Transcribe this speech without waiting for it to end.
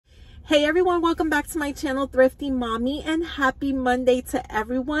Hey everyone, welcome back to my channel, Thrifty Mommy, and happy Monday to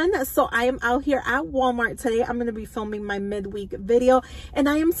everyone. So I am out here at Walmart today. I'm going to be filming my midweek video and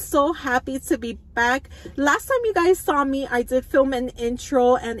I am so happy to be back. Last time you guys saw me, I did film an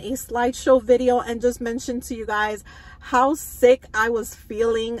intro and a slideshow video and just mentioned to you guys how sick I was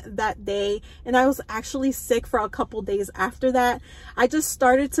feeling that day, and I was actually sick for a couple days after that. I just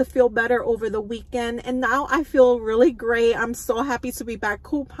started to feel better over the weekend and now I feel really great. I'm so happy to be back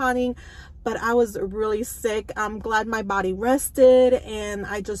couponing, but I was really sick. I'm glad my body rested and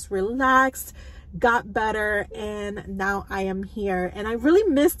I just relaxed, got better, and now I am here. And I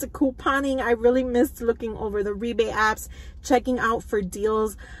really missed couponing. I really missed looking over the rebate apps, checking out for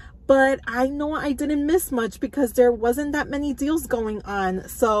deals. But I know I didn't miss much because there wasn't that many deals going on.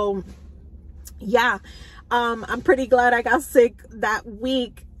 So yeah, I'm pretty glad I got sick that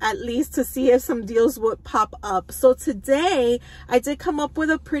week, at least to see if some deals would pop up. So today I did come up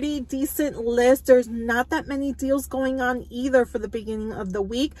with a pretty decent list. There's not that many deals going on either for the beginning of the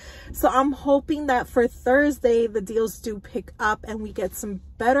week. So I'm hoping that for Thursday, the deals do pick up and we get some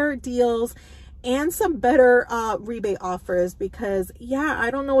better deals and some better rebate offers, because yeah,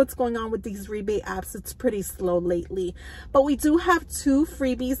 I don't know what's going on with these rebate apps. It's pretty slow lately, but we do have 2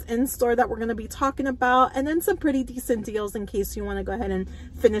 freebies in store that we're going to be talking about, and then some pretty decent deals in case you want to go ahead and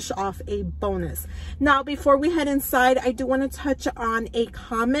finish off a bonus. Now, before we head inside, I do want to touch on a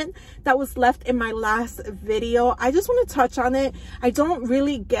comment that was left in my last video. I just want to touch on it. I don't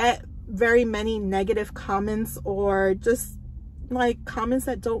really get very many negative comments or just like comments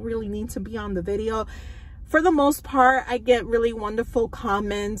that don't really need to be on the video. For the most part, I get really wonderful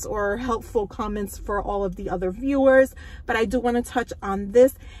comments or helpful comments for all of the other viewers, but I do want to touch on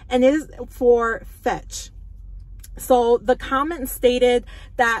this, and it is for Fetch. So the comment stated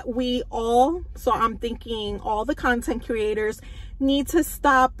that we all, so I'm thinking all the content creators, need to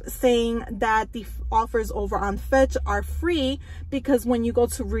stop saying that the offers over on Fetch are free, because when you go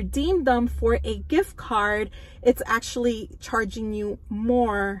to redeem them for a gift card, it's actually charging you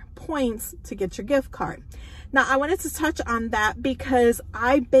more points to get your gift card. Now, I wanted to touch on that because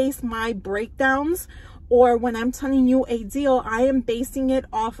I base my breakdowns, or when I'm telling you a deal, I am basing it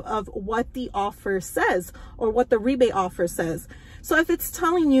off of what the offer says or what the rebate offer says. So if it's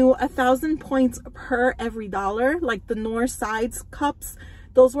telling you 1,000 points per every dollar, like the North Sides cups,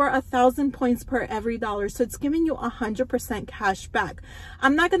 those were 1,000 points per every dollar. So it's giving you 100% cash back.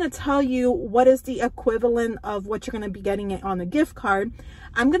 I'm not going to tell you what is the equivalent of what you're going to be getting it on a gift card.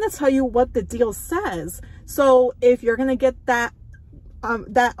 I'm going to tell you what the deal says. So if you're going to get that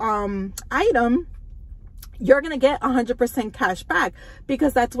item, you're going to get 100% cash back,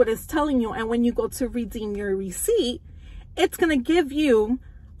 because that's what it's telling you. And when you go to redeem your receipt, it's going to give you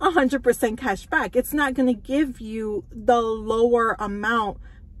 100% cash back. It's not going to give you the lower amount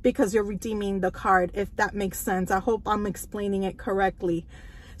because you're redeeming the card, if that makes sense. I hope I'm explaining it correctly.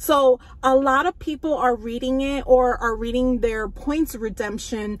 So a lot of people are reading it, or are reading their points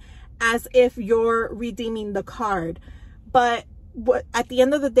redemption as if you're redeeming the card. But at the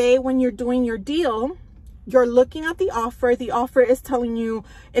end of the day, when you're doing your deal, you're looking at the offer. The offer is telling you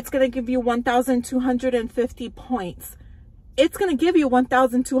it's going to give you 1,250 points. It's going to give you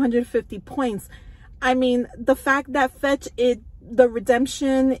 1,250 points. I mean, the fact that Fetch, the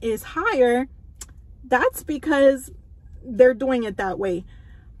redemption is higher, that's because they're doing it that way.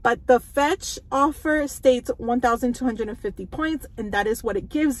 But the Fetch offer states 1,250 points, and that is what it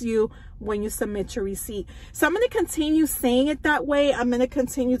gives you when you submit your receipt. So I'm going to continue saying it that way. I'm going to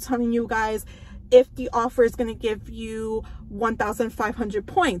continue telling you guys if the offer is going to give you 1,500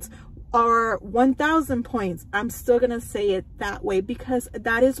 points or 1,000 points. I'm still going to say it that way, because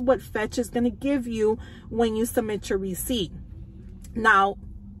that is what Fetch is going to give you when you submit your receipt. Now,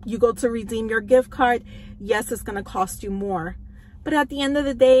 you go to redeem your gift card, yes, it's going to cost you more. But at the end of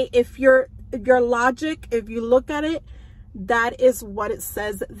the day, if your logic, if you look at it, that is what it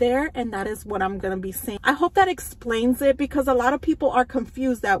says there, and that is what I'm going to be saying. I hope that explains it, because a lot of people are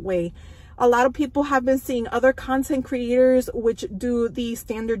confused that way. A lot of people have been seeing other content creators which do the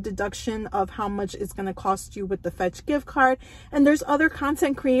standard deduction of how much it's going to cost you with the Fetch gift card. And there's other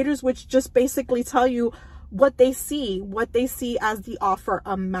content creators which just basically tell you what they see as the offer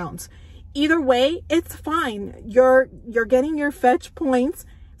amount. Either way, it's fine. You're getting your Fetch points.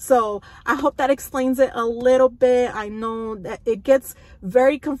 So I hope that explains it a little bit. I know that it gets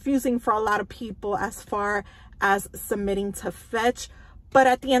very confusing for a lot of people as far as submitting to Fetch. But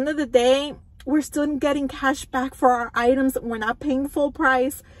at the end of the day, we're still getting cash back for our items. We're not paying full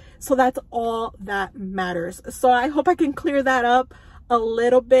price. So that's all that matters. So I hope I can clear that up a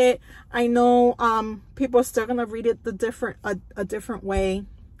little bit. I know people are still going to read it a different way.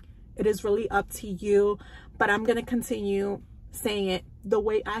 It is really up to you, but I'm going to continue saying it the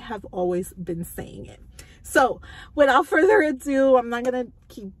way I have always been saying it. So without further ado, I'm not going to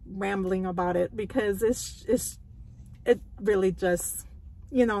keep rambling about it because it really just,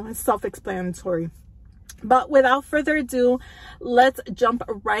 you know, it's self-explanatory. But without further ado, let's jump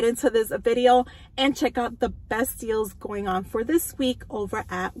right into this video and check out the best deals going on for this week over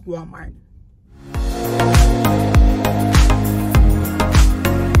at Walmart.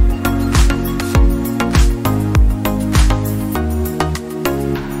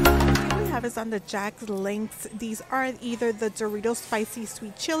 Is on the Jack's Links. These are either the Doritos Spicy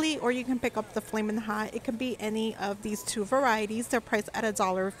Sweet Chili, or you can pick up the Flamin' Hot. It can be any of these two varieties. They're priced at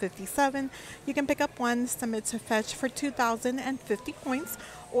 $1.57. You can pick up one, submit to fetch for 2,050 points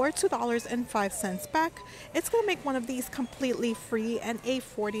or $2.05 back. It's going to make one of these completely free and a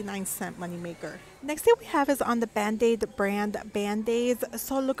 49-cent moneymaker. Next thing we have is on the Band-Aid brand Band-Aids.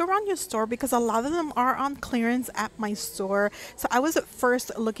 So look around your store because a lot of them are on clearance at my store. So I was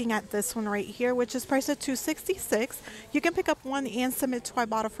first looking at this one right here, which is priced at $2.66. You can pick up one and submit to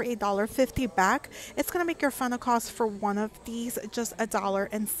Ibotta for $1.50 back. It's going to make your final cost for one of these just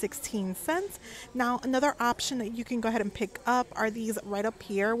 $1.16. Now another option that you can go ahead and pick up are these right up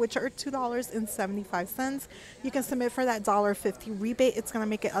here, which are $2.75. You can submit for that $1.50 rebate. It's going to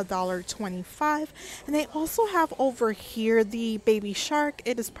make it $1.25. And they also have over here the Baby Shark.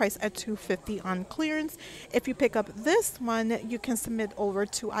 It is priced at $2.50 on clearance. If you pick up this one, you can submit over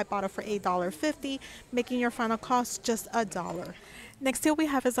to Ibotta for $1.50, making your final cost just $1. Next deal we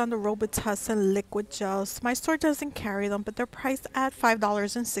have is on the Robitussin liquid gels. My store doesn't carry them, but they're priced at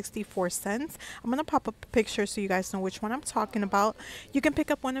 $5.64. I'm going to pop up a picture so you guys know which one I'm talking about. You can pick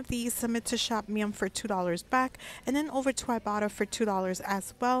up one of these, submit to Shop Mium for $2 back, and then over to Ibotta for $2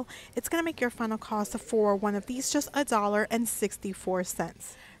 as well. It's going to make your final cost for one of these just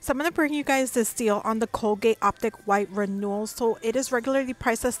 $1.64. So I'm going to bring you guys this deal on the Colgate Optic White Renewal. So it is regularly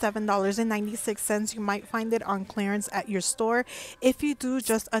priced at $7.96. You might find it on clearance at your store. If you do,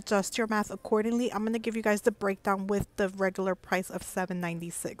 just adjust your math accordingly. I'm going to give you guys the breakdown with the regular price of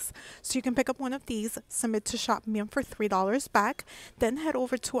 $7.96. So you can pick up one of these, submit to Shop Mium for $3 back, then head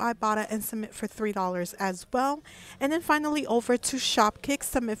over to Ibotta and submit for $3 as well. And then finally over to Shopkick,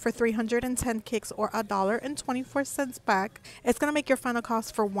 submit for 310 kicks or $1.24 back. It's going to make your final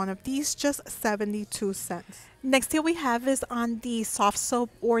cost for one of these just 72 cents. Next deal we have is on the soft soap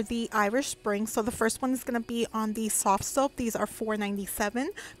or the Irish Spring. So the first one is going to be on the soft soap. These are $4.97.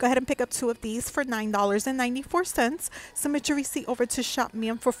 Go ahead and pick up two of these for $9.94. Submit your receipt over to Shop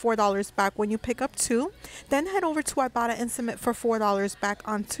Mium for $4 back when you pick up two. Then head over to Ibotta and submit for $4 back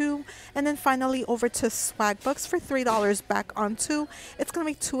on two. And then finally over to Swagbucks for $3 back on two. It's going to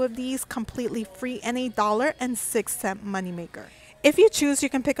make two of these completely free and $1.06 moneymaker. If you choose, you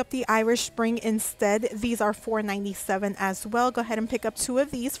can pick up the Irish Spring instead. These are $4.97 as well. Go ahead and pick up two of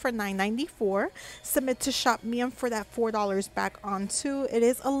these for $9.94. Submit to Shop Mium for that $4 back on two. It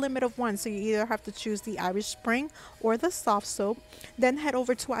is a limit of one, so you either have to choose the Irish Spring or the soft soap. Then head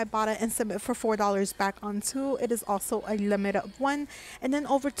over to Ibotta and submit for $4 back on two. It is also a limit of one. And then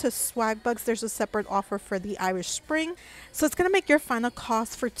over to Swagbucks, there's a separate offer for the Irish Spring. So it's going to make your final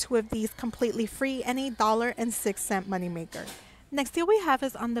cost for two of these completely free and $1.06 moneymaker. Next deal we have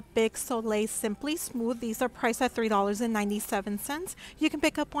is on the Big Soleil Simply Smooth. These are priced at $3.97. You can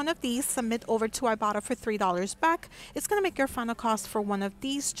pick up one of these, submit over to Ibotta for $3 back. It's going to make your final cost for one of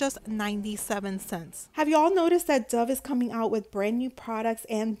these just 97 cents. Have you all noticed that Dove is coming out with brand new products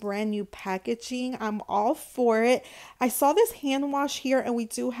and brand new packaging? I'm all for it. I saw this hand wash here and we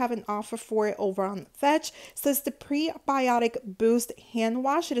do have an offer for it over on Fetch. So it's the Prebiotic Boost hand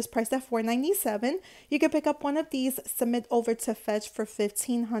wash. It is priced at $4.97. You can pick up one of these, submit over to Fetch for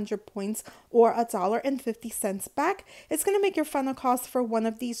 1,500 points or $1.50 back. It's going to make your final cost for one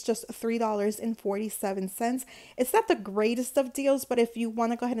of these just $3.47. It's not the greatest of deals, but if you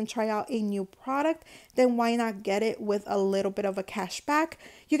want to go ahead and try out a new product, then why not get it with a little bit of a cash back?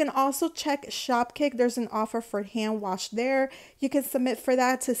 You can also check Shopkick. There's an offer for hand wash there. You can submit for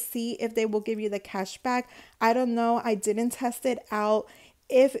that to see if they will give you the cash back. I don't know. I didn't test it out.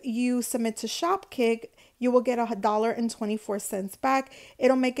 If you submit to Shopkick, you will get $1.24 back.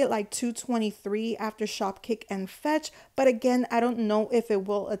 It'll make it like $2.23 after Shopkick and Fetch. But again, I don't know if it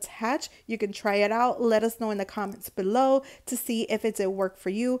will attach. You can try it out. Let us know in the comments below to see if it did work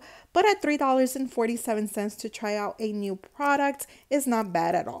for you. But at $3.47 to try out a new product is not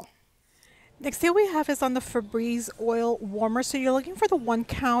bad at all. Next deal we have is on the Febreze oil warmer. So you're looking for the 1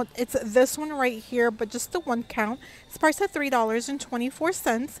 count. It's this one right here, but just the 1 count. It's priced at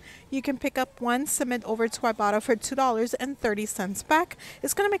 $3.24. You can pick up one, submit over to Ibotta for $2.30 back.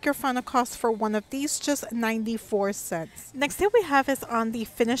 It's going to make your final cost for one of these just 94 cents. Next deal we have is on the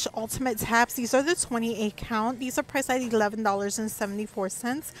Finish Ultimate tabs. These are the 28 count. These are priced at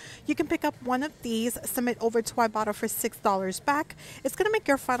 $11.74. You can pick up one of these, submit over to Ibotta for $6 back. It's going to make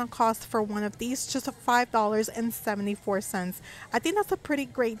your final cost for one of these just $5.74. I think that's a pretty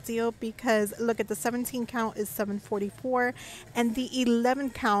great deal because look at the 17 count is $7.44 and the 11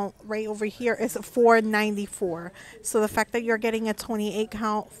 count right over here is $4.94. So the fact that you're getting a 28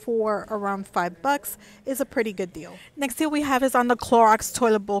 count for around $5 is a pretty good deal. Next deal we have is on the Clorox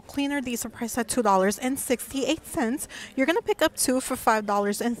toilet bowl cleaner. These are priced at $2.68. You're going to pick up two for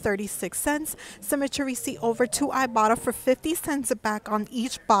 $5.36. Submit your receipt over to Ibotta for 50 cents back on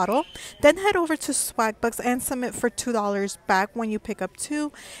each bottle. Then head over to Swagbucks and submit for $2 back when you pick up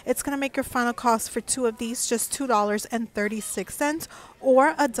two. It's going to make your final cost for two of these just $2.36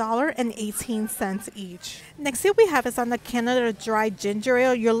 or $1.18 each. Next thing we have is on the Canada Dry Ginger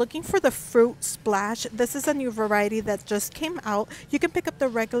Ale. You're looking for the Fruit Splash. This is a new variety that just came out. You can pick up the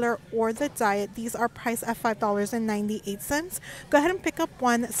regular or the diet. These are priced at $5.98. Go ahead and pick up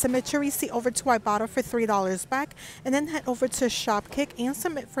one, submit your receipt over to Ibotta for $3 back, and then head over to Shopkick and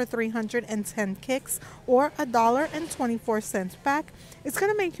submit for 310 kicks or $1.24 back. It's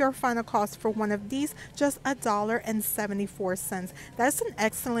going to make your final cost for one of these just $1.74. That's an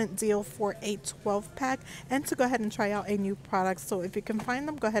excellent deal for a 12-pack and to go ahead and try out a new product. So if you can find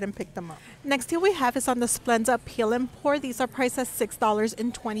them, go ahead and pick them up. Next deal we have is on the Splenda Peel and Pour. These are priced at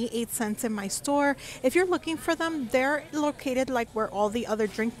 $6.28 in my store. If you're looking for them, they're located like where all the other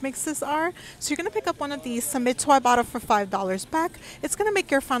drink mixes are. So you're going to pick up one of these, submit to Ibotta for $5 back. It's going to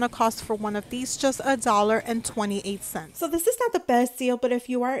make your final cost for one of these just $1.28. So this is not the best deal, but if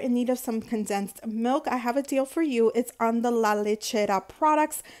you are in need of some condensed milk, I have a deal for you. It's on the La Lechera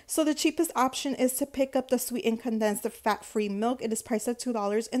products. So the cheapest option is to pick up the sweetened condensed fat-free milk. It is priced at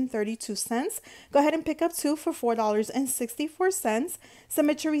 $2.32. Go ahead and pick up two for $4.64.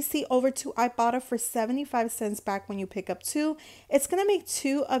 Submit your receipt over to Ibotta for 75 cents back when you pick up two. It's going to make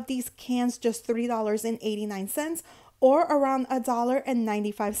two of these cans just $3.89 or around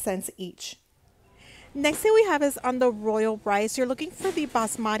 $1.95 each. Next thing we have is on the Royal Rice. You're looking for the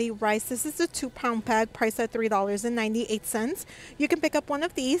Basmati rice. This is a 2-pound bag priced at $3.98. You can pick up one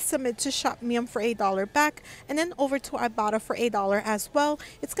of these, submit to ShopMium for $1 back, and then over to Ibotta for $1 as well.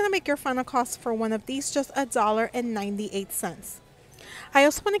 It's going to make your final cost for one of these just $1.98. I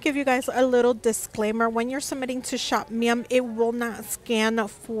also want to give you guys a little disclaimer. When you're submitting to ShopMium, it will not scan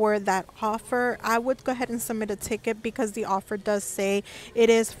for that offer. I would go ahead and submit a ticket because the offer does say it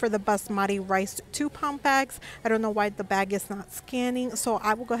is for the Basmati rice 2-pound bags. I don't know why the bag is not scanning, so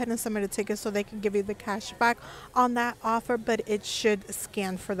I will go ahead and submit a ticket so they can give you the cash back on that offer, but it should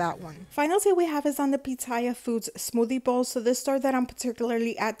scan for that one. Final thing we have is on the Pitaya Foods smoothie bowls. So this store that I'm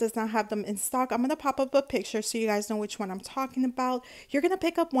particularly at does not have them in stock. I'm going to pop up a picture so you guys know which one I'm talking about. You're going to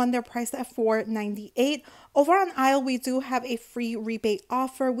pick up one. They're priced at $4.98. Over on aisle, we do have a free rebate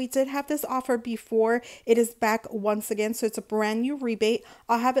offer. We did have this offer before. It is back once again, so it's a brand new rebate.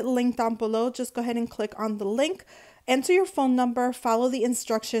 I'll have it linked down below. Just go ahead and click on the link. Enter your phone number, follow the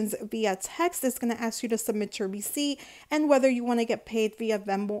instructions via text. It's going to ask you to submit your receipt and whether you want to get paid via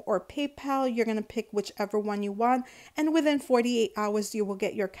Venmo or PayPal. You're going to pick whichever one you want, and within 48 hours you will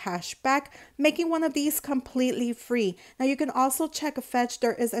get your cash back, making one of these completely free. Now you can also check Fetch.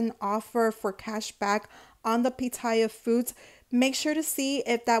 There is an offer for cash back on the Pitaya Foods. Make sure to see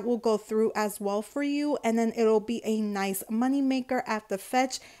if that will go through as well for you, and then it'll be a nice money maker at the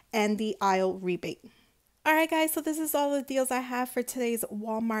Fetch and the aisle rebate. Alright guys, so this is all the deals I have for today's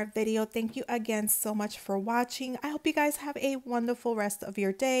Walmart video. Thank you again so much for watching. I hope you guys have a wonderful rest of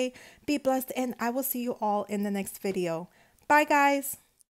your day. Be blessed, and I will see you all in the next video. Bye guys!